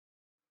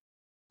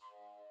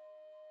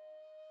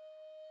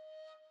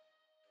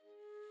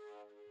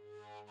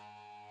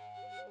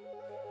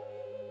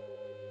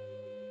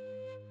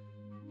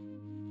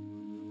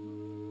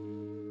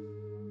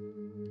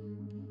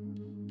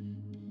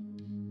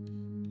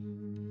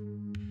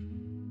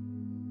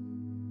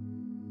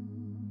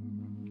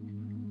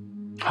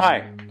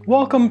Hi,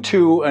 welcome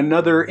to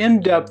another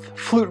in-depth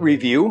flute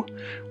review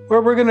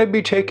where we're going to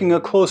be taking a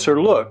closer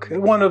look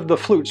at one of the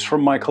flutes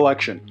from my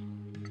collection.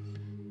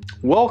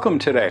 Welcome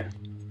today.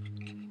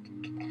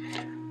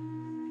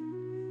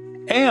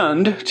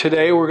 And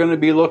today we're going to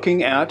be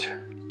looking at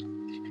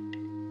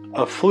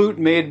a flute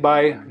made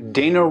by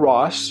Dana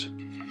Ross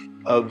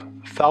of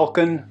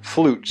Falcon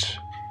Flutes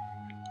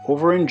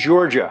over in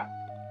Georgia.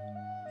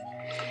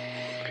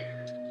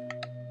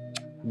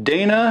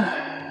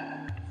 Dana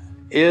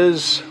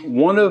is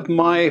one of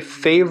my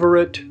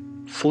favorite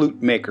flute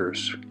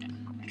makers.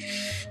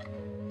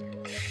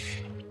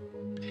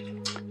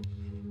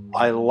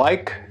 I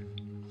like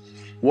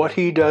what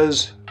he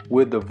does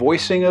with the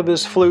voicing of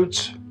his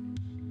flutes.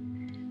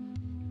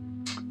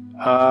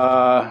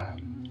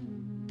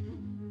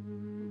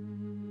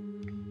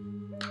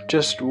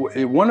 Just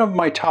one of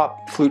my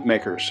top flute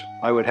makers,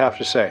 I would have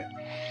to say.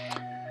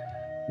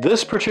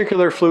 This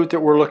particular flute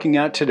that we're looking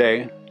at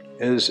today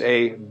is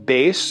a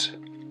bass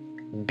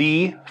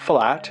B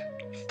flat,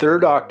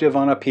 third octave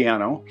on a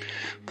piano.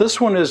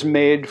 This one is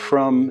made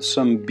from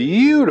some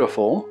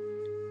beautiful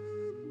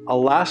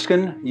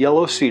Alaskan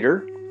Yellow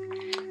Cedar,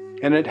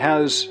 and it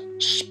has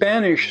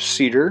Spanish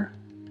Cedar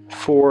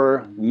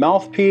for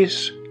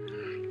mouthpiece,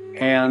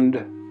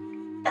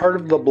 and part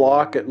of the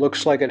block it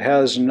looks like it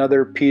has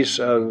another piece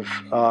of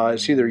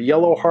it's either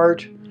yellow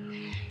heart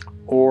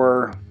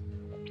or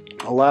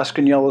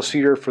Alaskan Yellow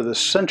Cedar for the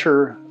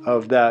center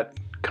of that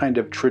kind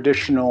of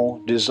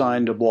traditional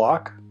designed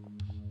block.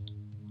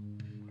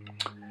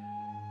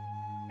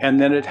 And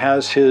then it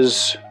has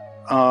his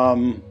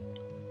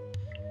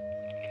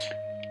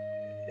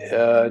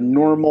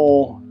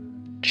normal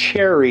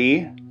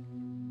cherry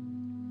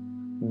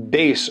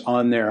bass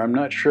on there. I'm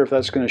not sure if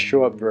that's going to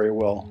show up very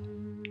well.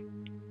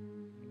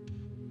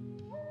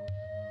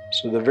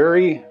 So the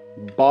very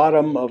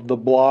bottom of the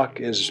block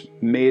is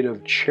made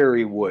of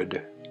cherry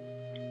wood.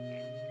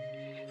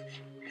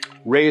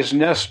 Raised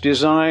nest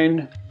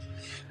design,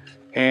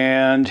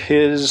 and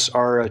his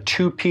are a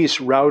two-piece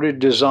routed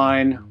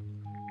design.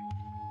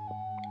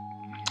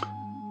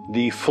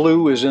 The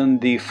Flue is in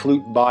the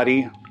flute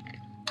body,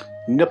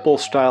 nipple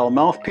style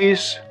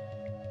mouthpiece.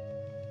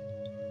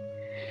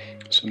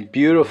 Some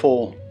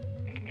beautiful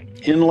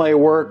inlay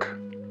work.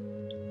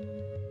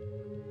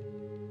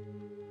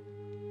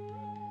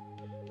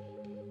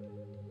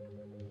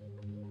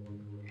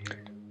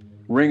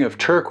 Ring of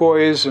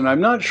turquoise, and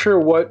I'm not sure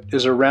what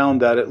is around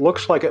that. It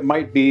looks like it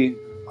might be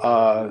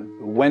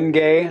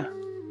wenge,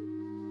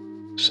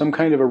 some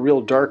kind of a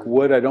real dark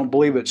wood. I don't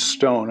believe it's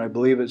stone. I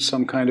believe it's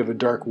some kind of a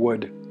dark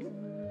wood.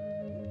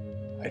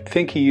 I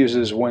think he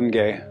uses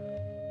wenge,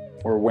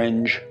 or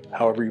wenge,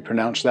 however you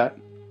pronounce that.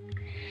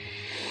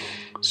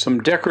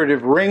 Some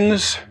decorative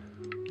rings,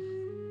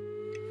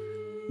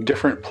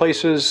 different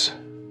places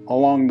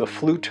along the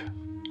flute.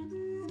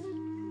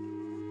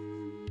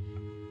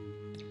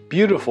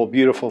 Beautiful,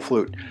 beautiful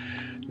flute.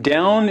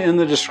 Down in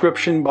the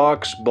description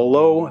box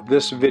below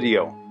this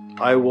video,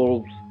 I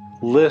will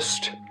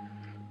list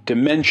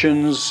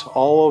dimensions,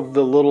 all of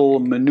the little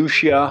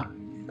minutiae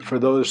for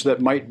those that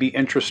might be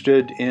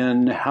interested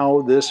in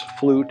how this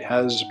flute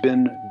has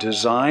been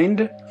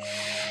designed,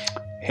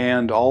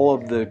 and all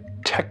of the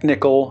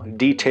technical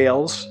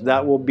details.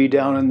 That will be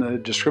down in the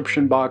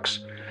description box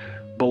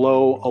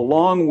below,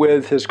 along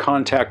with his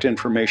contact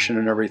information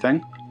and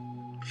everything.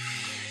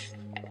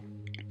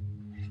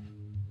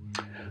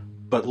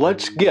 But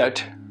let's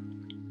get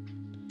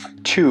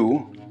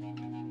to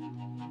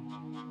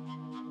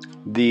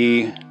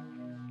the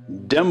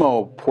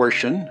demo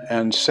portion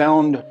and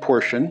sound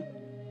portion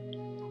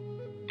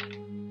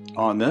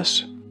on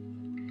this.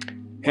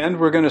 And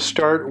we're going to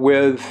start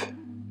with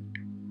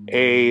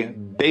a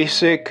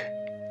basic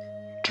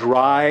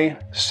dry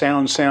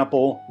sound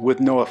sample with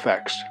no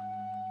effects.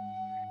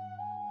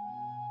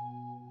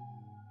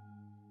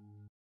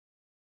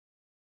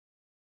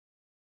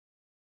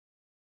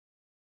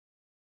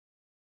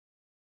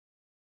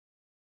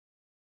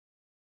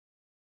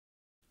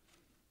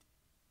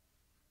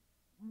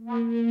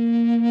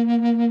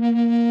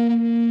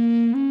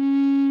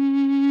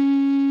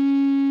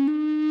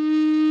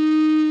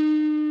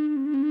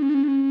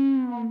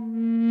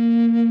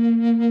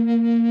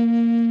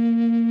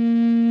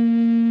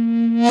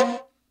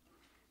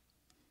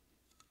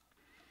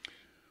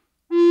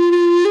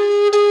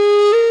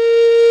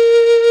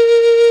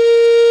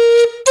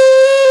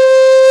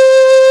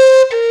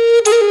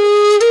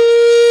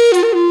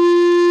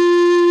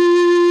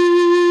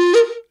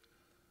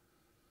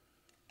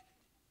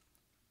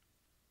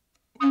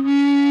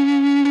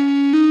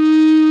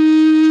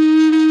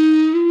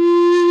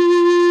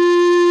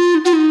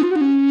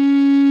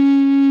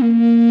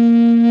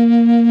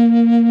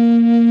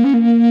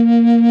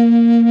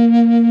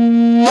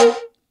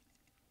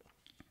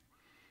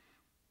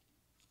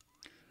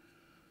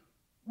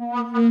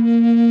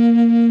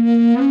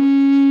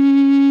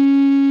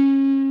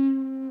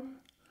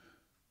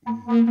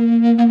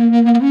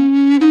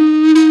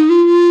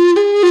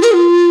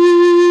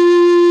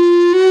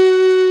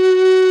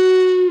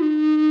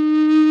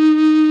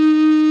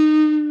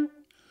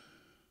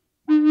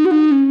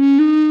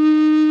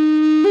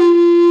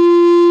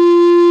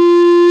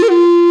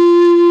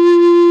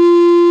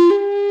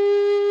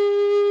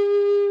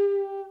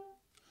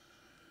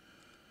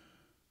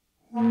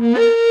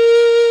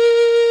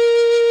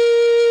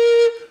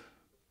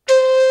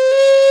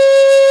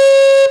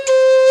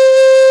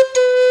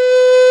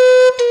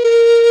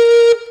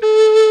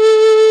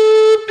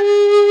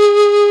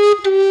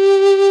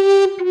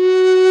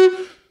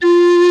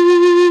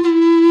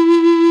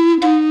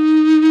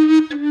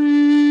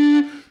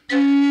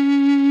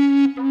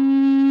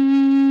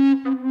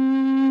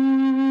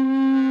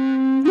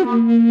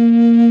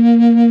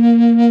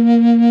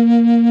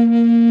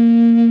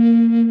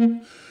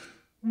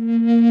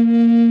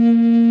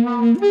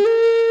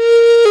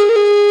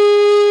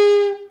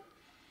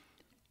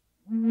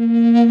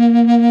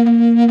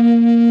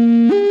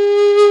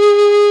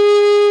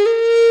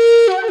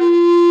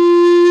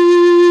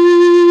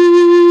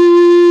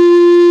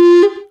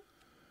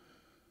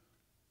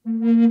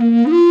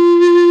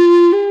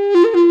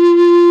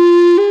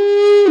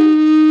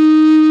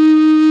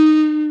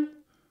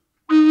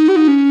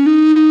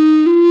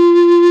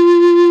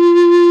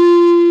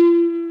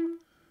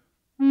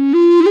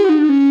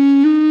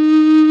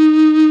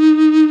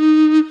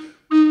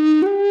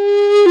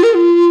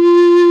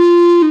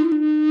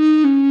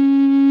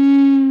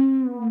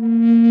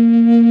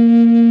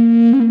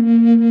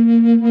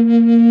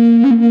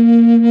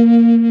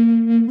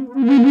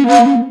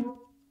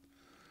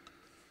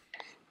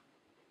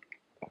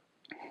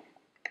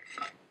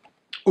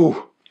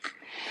 Ooh.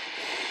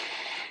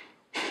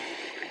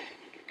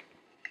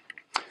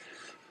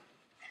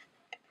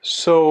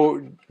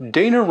 So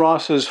Dana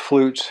Ross's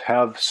flutes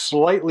have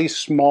slightly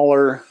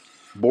smaller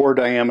bore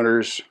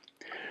diameters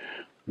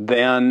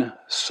than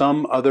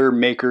some other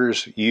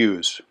makers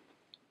use.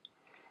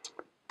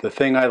 The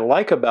thing I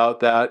like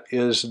about that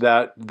is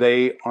that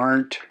they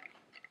aren't,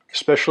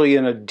 especially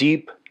in a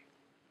deep,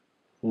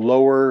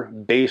 lower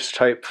bass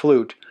type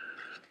flute,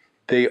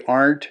 they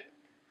aren't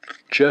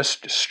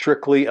just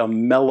strictly a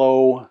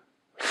mellow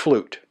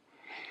flute.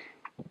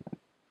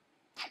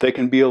 They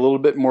can be a little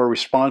bit more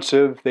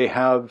responsive. They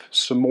have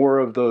some more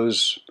of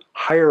those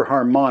higher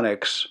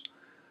harmonics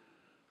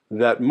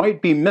that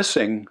might be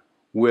missing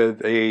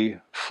with a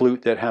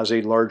flute that has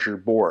a larger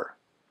bore.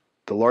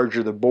 The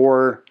larger the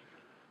bore,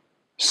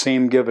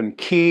 same given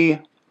key,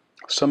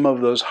 some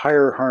of those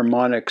higher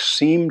harmonics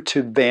seem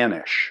to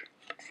vanish.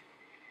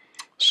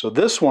 So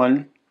this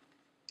one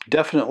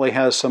definitely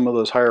has some of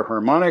those higher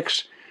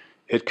harmonics.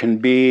 It can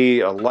be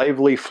a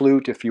lively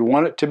flute if you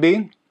want it to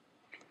be.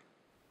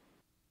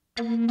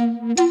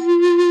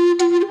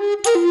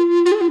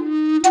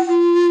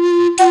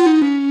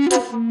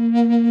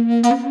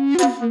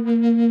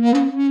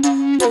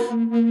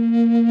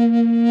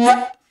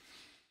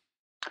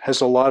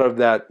 Has a lot of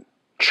that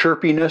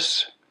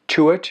chirpiness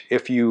to it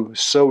if you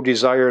so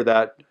desire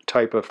that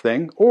type of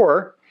thing,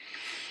 or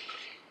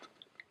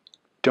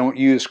don't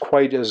use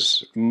quite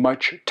as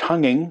much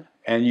tonguing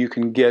and you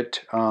can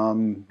get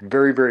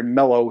very, very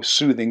mellow,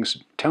 soothing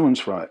tones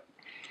from it.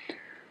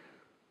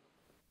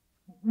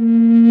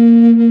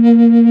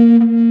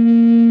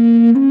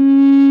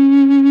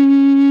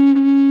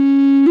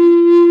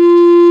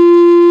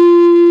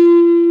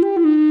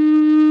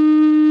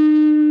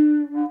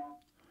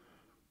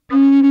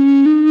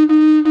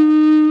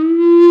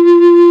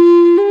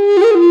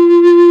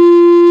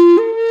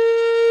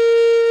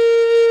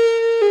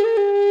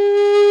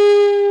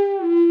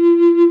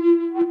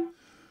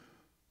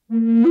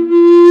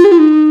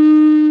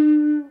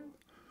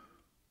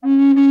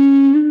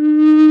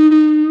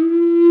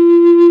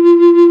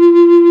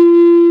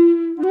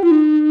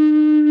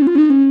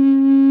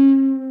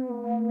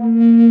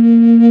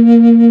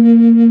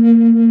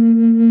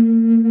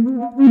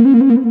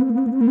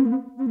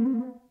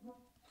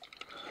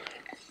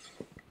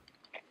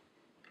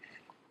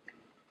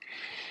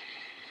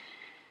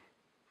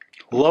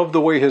 Love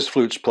the way his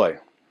flutes play.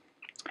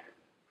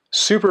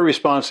 Super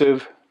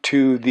responsive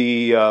to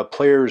the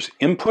player's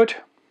input.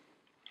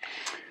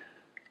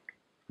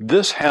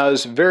 This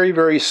has very,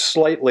 very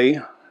slightly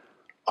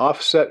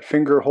offset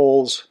finger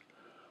holes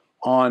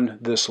on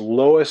this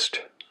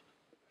lowest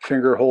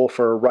finger hole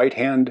for a right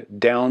hand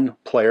down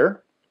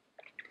player.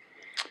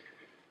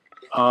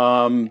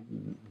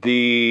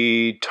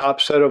 The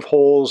top set of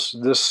holes,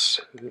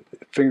 this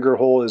finger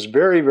hole is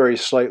very, very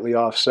slightly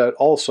offset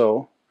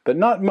also, but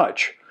not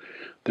much.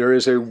 There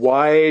is a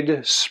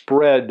wide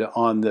spread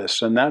on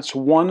this, and that's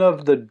one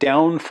of the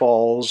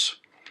downfalls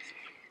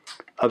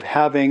of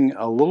having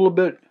a little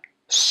bit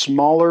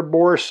smaller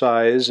bore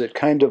size. It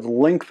kind of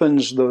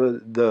lengthens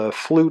the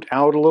flute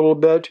out a little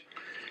bit,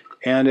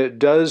 and it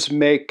does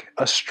make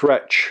a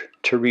stretch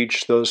to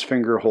reach those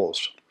finger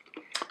holes.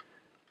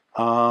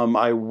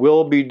 I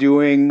will be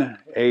doing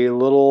a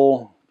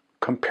little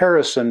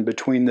comparison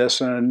between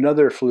this and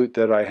another flute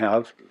that I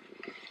have,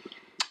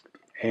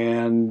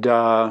 and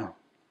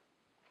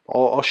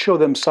I'll show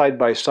them side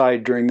by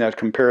side during that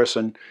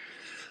comparison.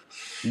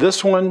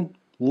 This one,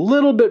 a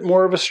little bit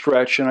more of a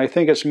stretch, and I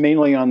think it's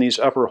mainly on these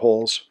upper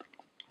holes.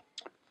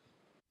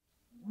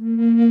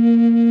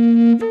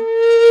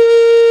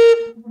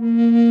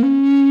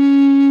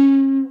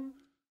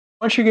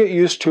 Once you get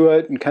used to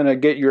it and kind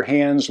of get your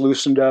hands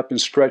loosened up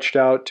and stretched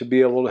out to be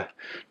able to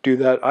do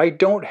that, I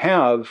don't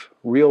have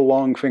real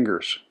long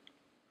fingers.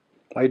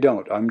 I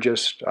don't. I'm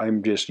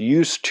just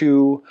used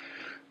to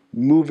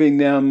moving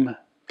them,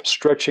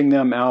 stretching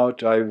them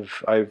out.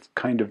 I've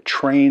kind of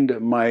trained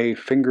my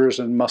fingers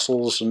and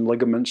muscles and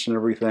ligaments and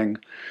everything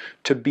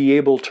to be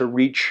able to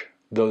reach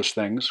those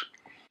things.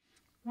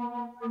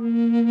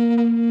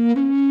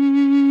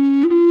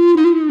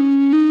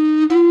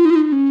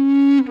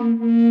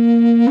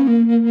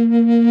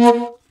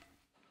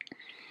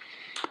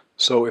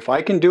 So if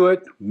I can do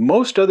it,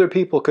 most other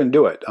people can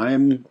do it.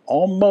 I'm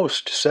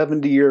almost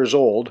 70 years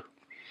old,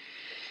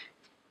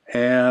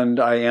 and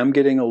I am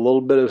getting a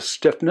little bit of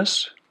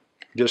stiffness.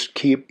 Just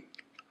keep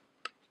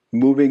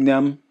moving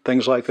them,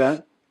 things like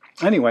that.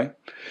 Anyway,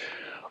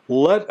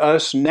 let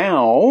us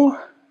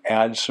now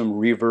add some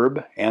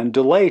reverb and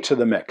delay to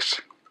the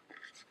mix.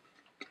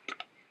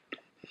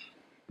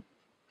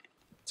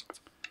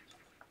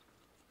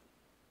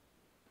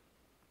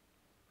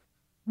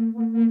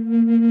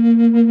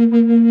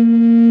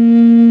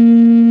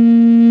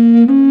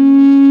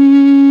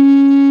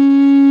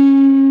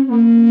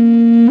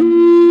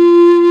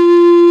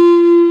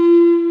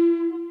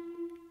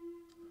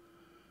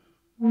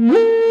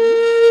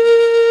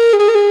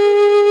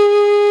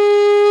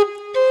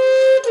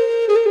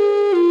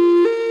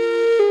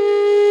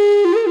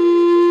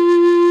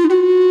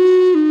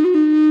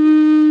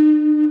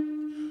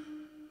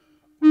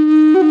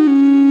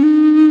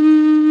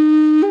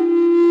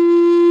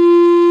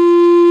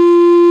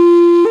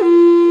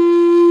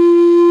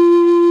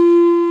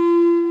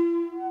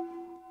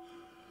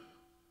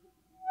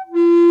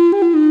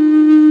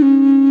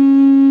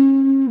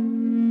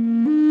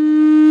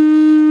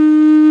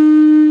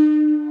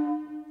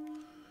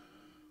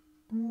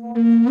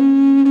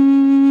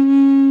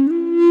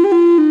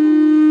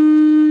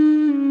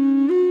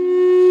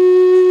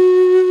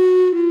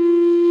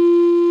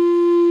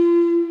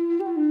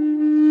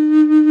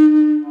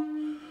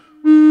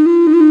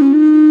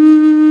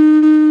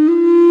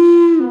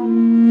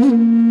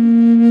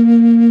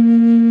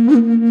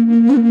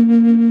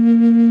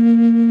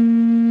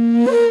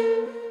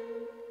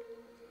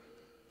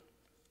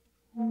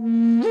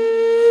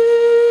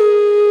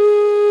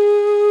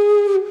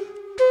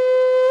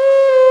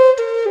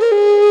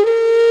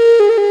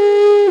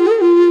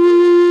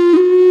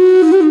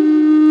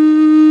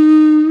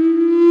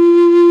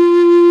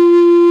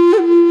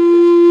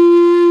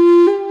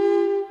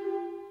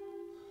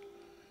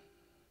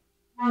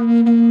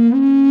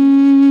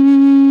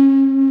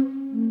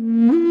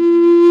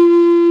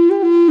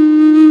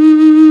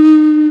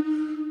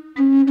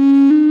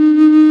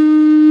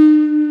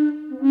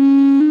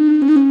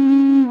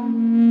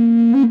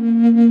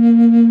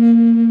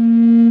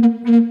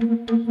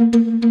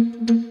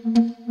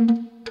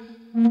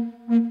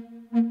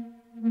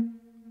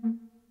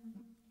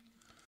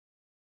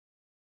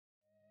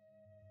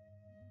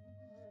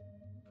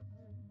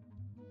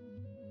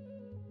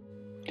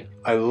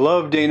 I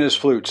love Dana's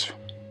flutes.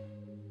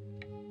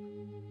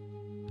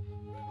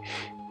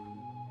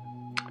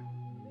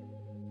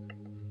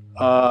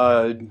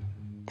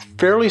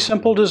 Fairly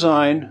simple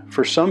design.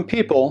 For some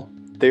people,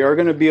 they are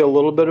going to be a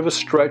little bit of a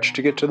stretch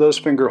to get to those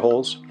finger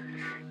holes.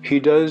 He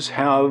does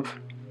have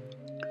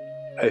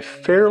a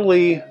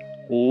fairly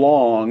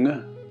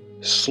long,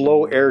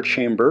 slow air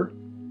chamber.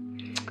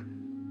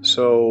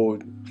 So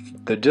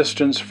the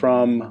distance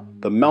from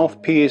the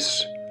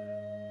mouthpiece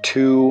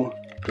to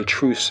the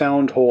true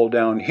sound hole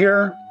down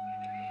here,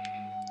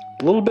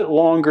 a little bit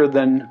longer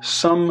than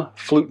some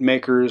flute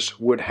makers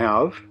would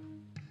have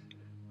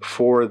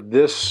for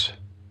this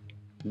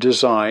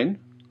design.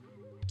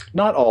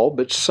 Not all,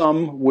 but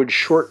some would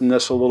shorten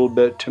this a little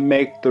bit to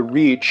make the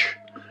reach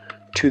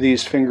to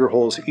these finger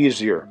holes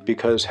easier,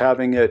 because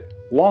having it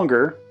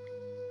longer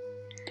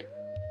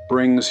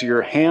brings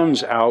your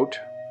hands out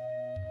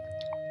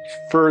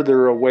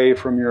further away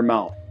from your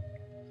mouth.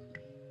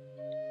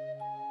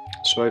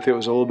 So if it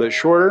was a little bit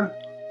shorter,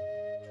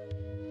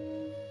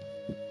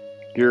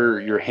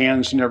 your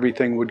hands and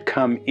everything would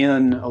come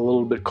in a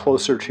little bit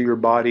closer to your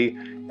body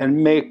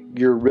and make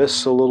your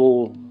wrists a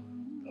little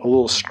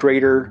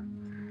straighter,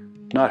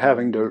 not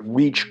having to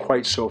reach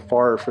quite so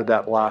far for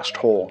that last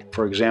hole,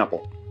 for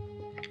example.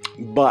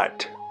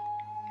 But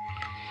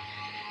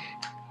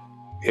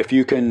if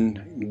you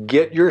can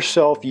get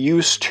yourself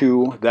used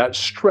to that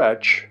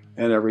stretch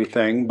and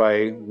everything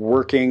by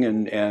working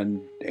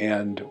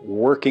and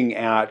working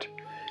at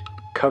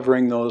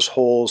covering those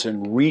holes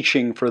and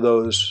reaching for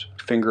those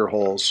finger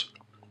holes,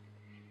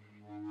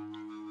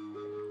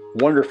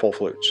 wonderful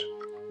flutes,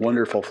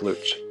 wonderful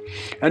flutes.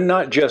 And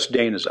not just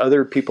Dana's,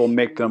 other people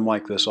make them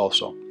like this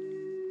also.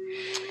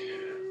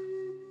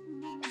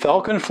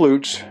 Falcon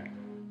Flutes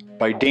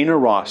by Dana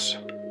Ross,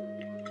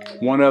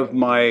 one of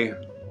my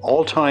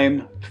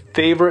all-time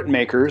favorite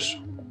makers,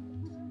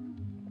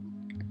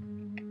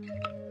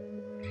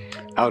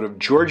 out of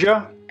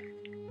Georgia.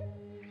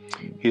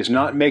 He's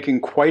not making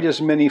quite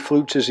as many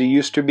flutes as he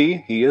used to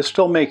be. He is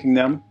still making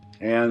them,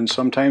 and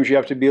sometimes you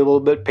have to be a little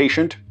bit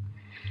patient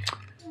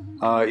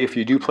if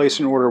you do place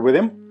an order with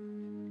him.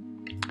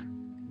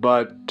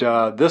 But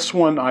this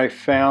one I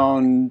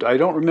found, I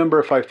don't remember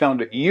if I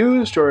found it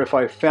used or if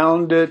I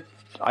found it,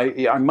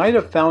 I might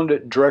have found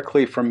it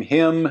directly from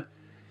him,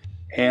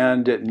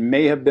 and it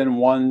may have been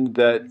one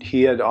that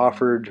he had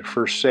offered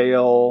for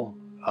sale.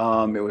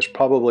 It was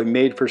probably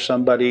made for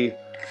somebody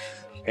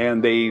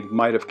and they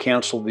might have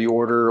canceled the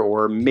order,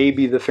 or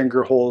maybe the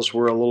finger holes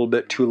were a little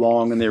bit too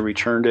long and they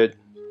returned it.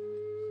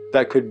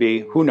 That could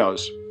be, who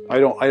knows? I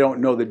don't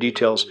know the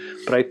details,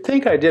 but I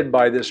think I did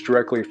buy this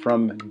directly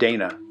from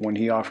Dana when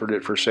he offered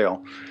it for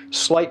sale.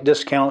 Slight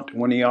discount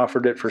when he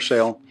offered it for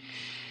sale,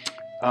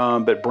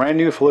 but brand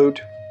new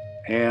flute,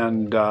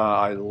 and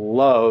I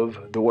love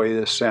the way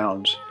this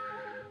sounds.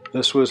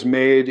 This was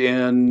made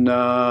in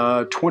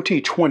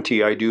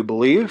 2020, I do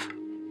believe,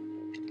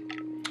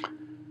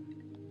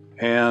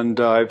 and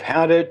I've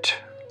had it.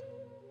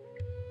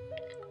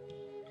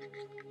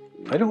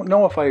 I don't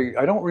know if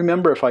I don't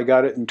remember if I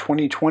got it in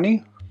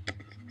 2020.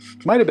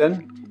 Might have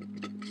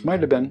been.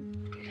 Might have been.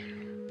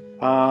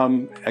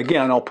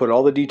 Again, I'll put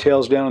all the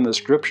details down in the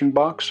description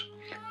box.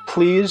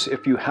 Please,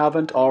 if you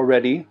haven't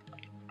already,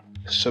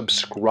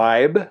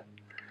 subscribe.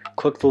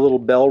 Click the little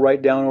bell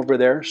right down over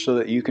there so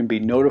that you can be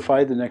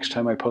notified the next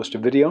time I post a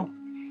video.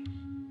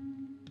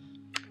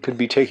 Could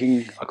be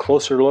taking a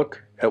closer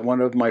look at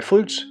one of my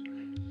flutes.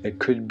 It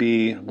could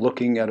be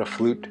looking at a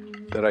flute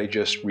that I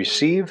just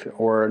received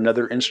or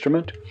another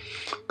instrument.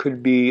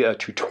 Could be a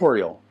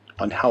tutorial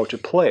on how to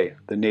play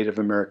the Native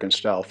American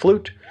style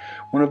flute,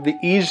 one of the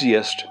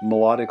easiest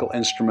melodical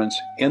instruments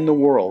in the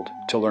world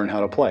to learn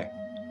how to play.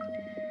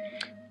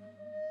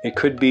 It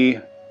could be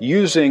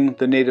using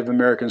the Native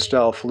American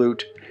style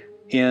flute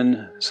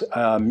in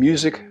a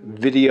music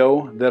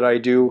video that I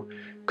do.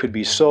 Could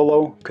be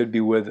solo, could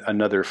be with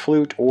another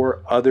flute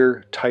or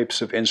other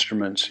types of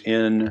instruments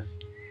in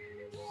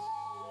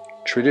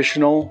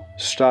traditional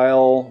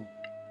style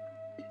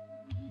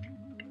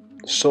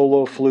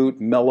solo flute,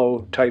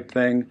 mellow type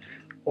thing,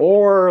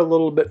 or a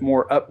little bit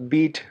more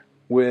upbeat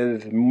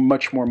with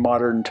much more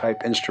modern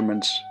type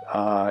instruments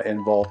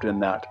involved in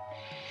that.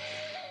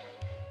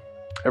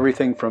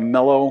 Everything from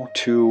mellow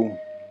to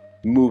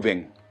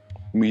moving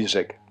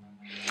music.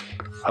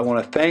 I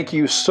want to thank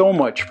you so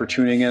much for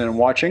tuning in and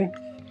watching.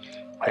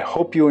 I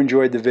hope you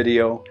enjoyed the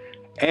video,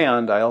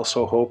 and I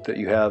also hope that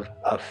you have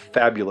a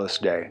fabulous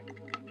day.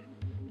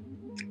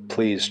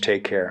 Please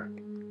take care.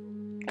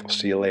 I'll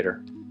see you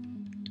later.